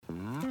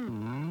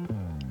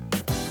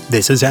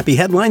This is Happy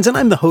Headlines, and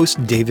I'm the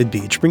host, David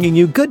Beach, bringing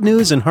you good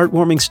news and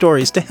heartwarming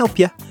stories to help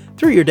you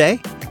through your day,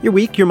 your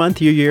week, your month,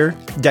 your year,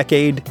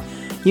 decade,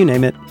 you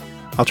name it.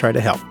 I'll try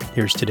to help.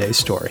 Here's today's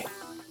story.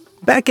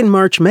 Back in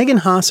March, Megan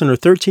Haas and her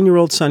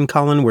 13-year-old son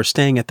Colin were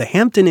staying at the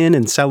Hampton Inn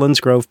in Selins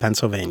Grove,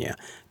 Pennsylvania.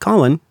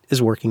 Colin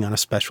is working on a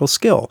special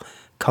skill.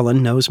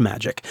 Colin knows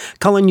magic.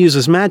 Colin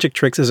uses magic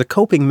tricks as a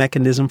coping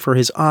mechanism for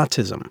his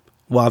autism.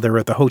 While they were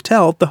at the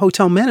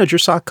hotel manager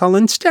saw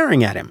Colin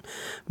staring at him.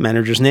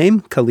 Manager's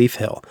name, Khalif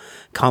Hill.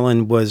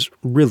 Colin was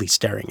really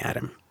staring at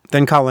him.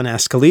 Then Colin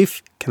asked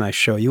Khalif, "Can I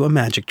show you a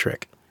magic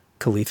trick?"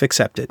 Khalif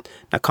accepted.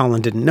 Now,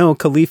 Colin didn't know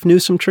Khalif knew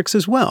some tricks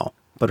as well,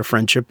 but a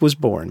friendship was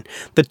born.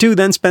 The two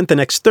then spent the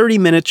next 30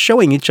 minutes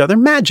showing each other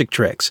magic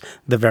tricks.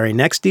 The very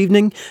next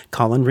evening,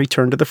 Colin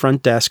returned to the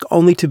front desk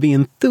only to be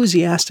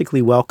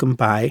enthusiastically welcomed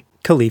by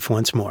Khalif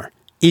once more,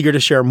 eager to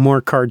share more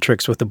card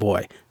tricks with the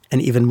boy.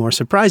 And even more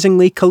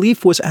surprisingly,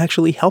 Khalif was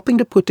actually helping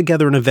to put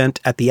together an event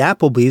at the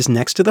Applebee's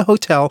next to the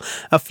hotel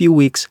a few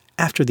weeks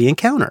after the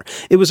encounter.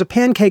 It was a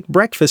pancake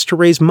breakfast to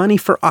raise money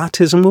for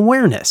autism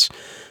awareness.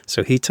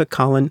 So he took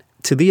Colin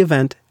to the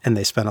event, and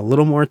they spent a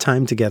little more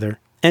time together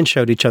and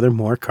showed each other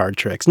more card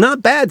tricks.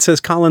 Not bad,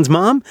 says Colin's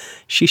mom.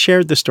 She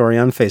shared the story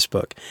on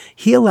Facebook.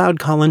 He allowed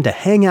Colin to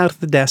hang out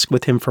at the desk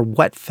with him for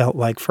what felt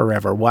like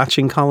forever,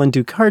 watching Colin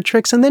do card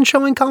tricks and then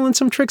showing Colin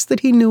some tricks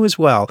that he knew as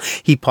well.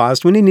 He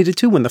paused when he needed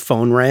to when the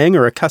phone rang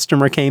or a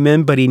customer came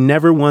in, but he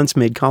never once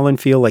made Colin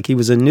feel like he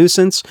was a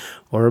nuisance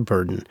or a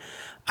burden.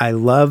 "I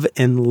love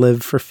and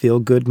live for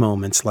feel-good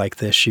moments like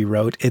this," she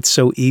wrote. "It's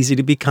so easy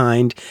to be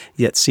kind,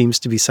 yet seems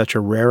to be such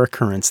a rare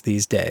occurrence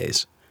these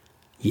days."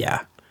 Yeah.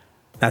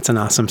 That's an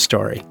awesome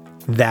story.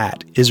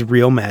 That is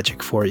real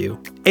magic for you.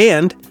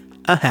 And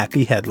a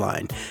happy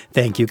headline.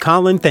 Thank you,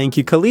 Colin. Thank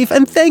you, Khalif.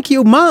 And thank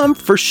you, Mom,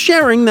 for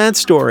sharing that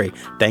story.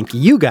 Thank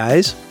you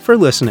guys for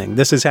listening.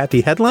 This is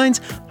Happy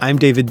Headlines. I'm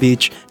David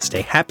Beach.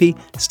 Stay happy,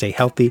 stay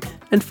healthy,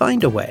 and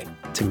find a way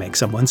to make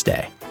someone's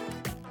day.